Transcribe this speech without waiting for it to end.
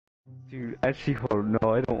Dude, actually, hold on,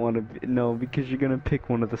 no, I don't want to. No, because you're gonna pick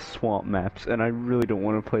one of the swamp maps, and I really don't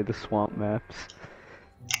want to play the swamp maps.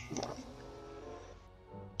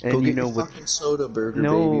 And Go you get know your what? fucking soda burger, baby.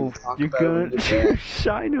 No, We'll talk you're about it when gonna you're back.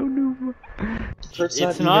 Shino Numa.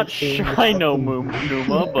 It's not Shino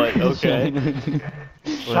Numa, but okay.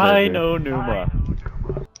 Shino Numa.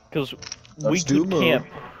 Because we Let's do could camp.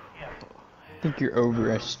 I think you're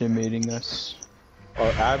overestimating us. Our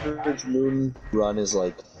average moon run is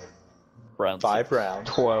like Round 5 six. rounds.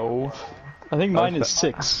 12. I think mine is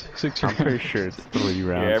 6. 6 I'm pretty rounds. sure it's 3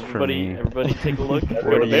 rounds Here, for me. everybody take a look. Where Go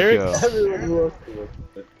to do you barracks. go? Everyone loves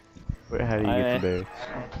it. How do you get to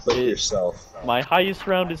base? Look at yourself. My highest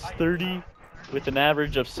round is 30 with an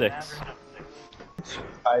average of 6.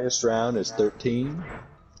 Highest round is 13.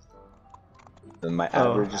 And my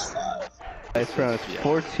average is 5. Highest round is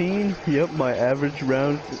 14. Yep, my average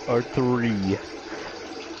rounds are 3.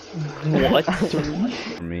 What?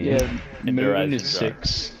 For me. Yeah, And your moon eyes is are dry.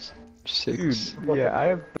 6. 6. Yeah, I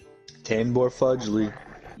have. Tanbor Fudgley.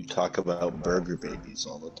 You talk about burger babies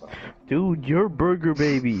all the time. Dude, you're Burger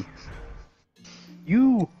Baby.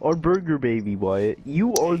 You are Burger Baby, Wyatt.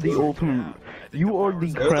 You are the ultimate. You are the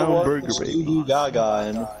They're the crown one Burger with Baby. Scooby Gaga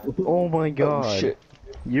and Oh my god. shit.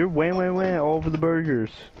 You're wham all over the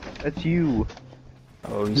burgers. That's you.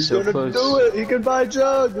 Oh, he's he's so gonna close. do it. He can buy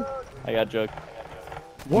Jug. I got jug.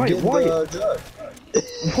 Wyatt, Get Wyatt, the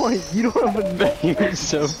Jug. Wyatt, you don't have a. You're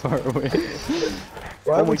so far away.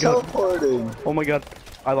 Why Oh are my we God. teleporting? Oh my god,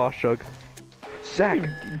 I lost Jug. Zach,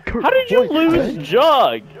 Kurt, How did you Wyatt, lose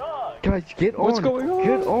jug? Guys, get on. What's going on?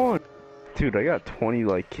 Get on. Dude, I got 20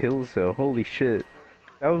 like kills though. Holy shit.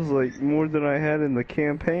 That was like more than I had in the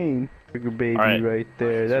campaign. Burger Baby Alright. right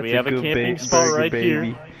there. So That's we a have a good camping ba spot burger right baby.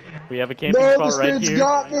 here. We have a camping No, spot this right dude's here.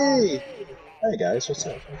 got me. Hey guys, what's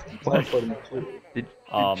up? Teleporting too. Did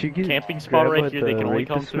you get Camping spot grabbed right by here. They the can only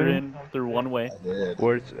come rapist through man? through one way. I did.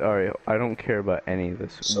 Where's alright? I don't care about any of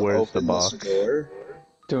this. So Where's the open box, this door.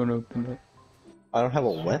 Don't open it. I don't have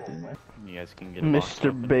a weapon. You guys can get a box Mr.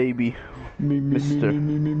 open. Baby?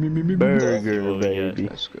 Mr. Burger Oh, yeah. Baby.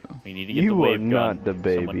 Let's go. We need to get You the are wave gun. not the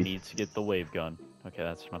Someone baby. needs to get the wave gun. Okay,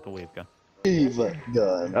 that's not the wave gun. Eva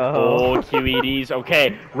gun. Oh, QEDs.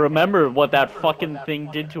 Okay, remember what that fucking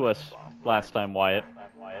thing did to us last time, Wyatt.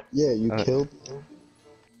 Yeah, you killed.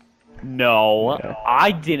 No, Yeah.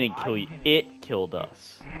 I didn't kill you. It killed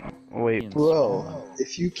us. Wait, Bro,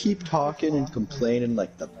 if you keep talking and complaining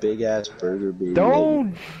like the big ass burger baby.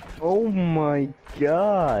 don't! Oh my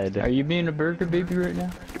god! Are you being a burger baby right now?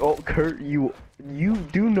 Oh, Kurt, you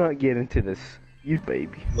do not get into this, you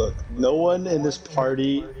baby. Look, no one in this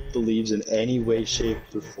party believes in any way, shape,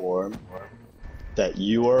 or form that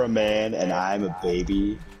you are a man and I'm a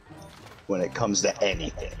baby when it comes to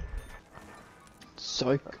anything.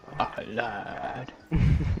 Psych. I lied.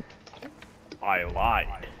 I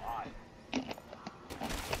lied.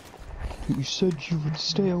 You said you would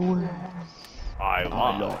stay away. I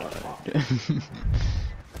lied.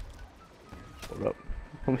 Hold up.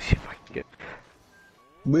 Let me see if I can get.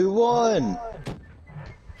 We won!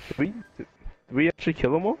 Did we actually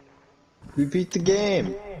kill them all? We beat the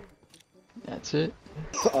game! That's it.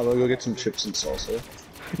 I'm gonna go get some chips and salsa.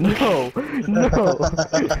 No! No!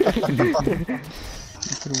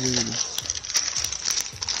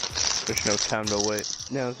 There's no time to wait.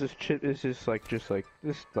 No, it's just chip. It's just like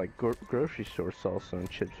this, like grocery store salsa and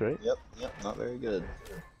chips, right? Yep, not very good.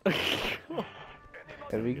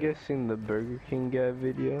 Have you guys seen the Burger King guy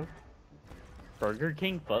video? Burger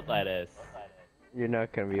King butt lettuce. You're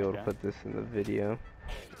not gonna be able to Okay. put this in the video.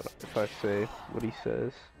 If I say what he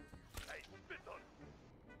says.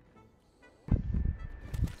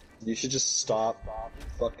 You should just stop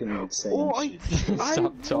fucking saying Oh, shit. I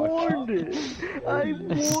Stop talking. warned it. I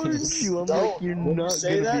warned you. I'm like, you're When you not say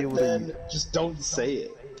gonna that, be able then to. just don't say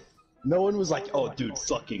it. No one was like, "Oh, dude,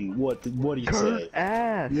 fucking what did he Kurt say?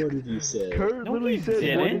 asked. What did he say?" Kurt No, literally he said,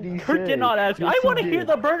 "What did didn't. he Kurt say?" did not ask. Yes, I he want to hear did.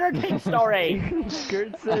 the Burger King story.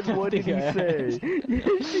 Kurt said, "What did he say?"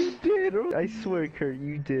 Yes, you did. I swear, Kurt,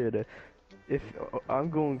 you did. If I'm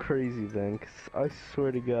going crazy then, 'cause I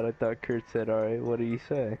swear to God, I thought Kurt said, "All right, what did he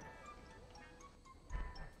say?"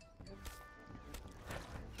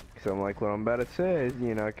 Cause I'm like, what I'm about to say is,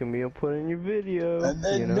 you're not gonna be able to put in your video. And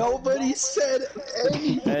then you know? nobody said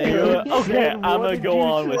anything. Hey, Kurt okay, said, I'm "What gonna did go you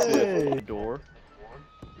on with say?" this. Door.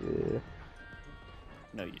 Yeah.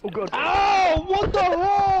 No, you. Oh didn't. God. Ow! What the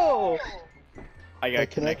hell? I The got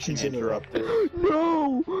connection connection's interrupted.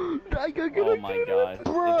 No! I got Oh my god.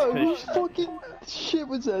 Bro, who It's fucking shit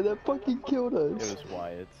was that? That fucking killed us. It was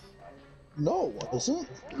Wyatt's. No, it wasn't.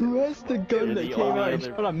 Who has the gun You're that the came only out and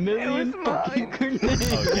other- shot a million It was fucking mine. grenades?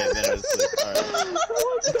 Okay, then it was alright.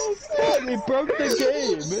 What the It broke the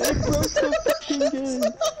game! It broke the fucking game!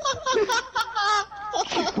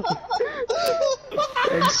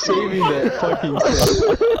 I'm saving that fucking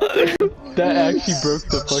clip. That actually broke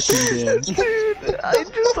the fucking game. Dude,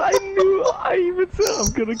 I knew, I even said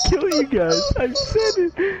I'm gonna kill you guys. I said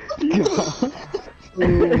it.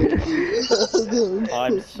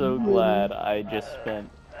 I'm so glad I just spent.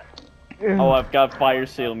 Oh, I've got fire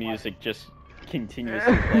sale music just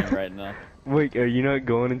continuously playing right now. Wait, are you not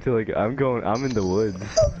going into like, I'm in the woods.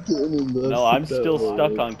 No, I'm still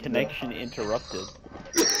stuck on connection interrupted.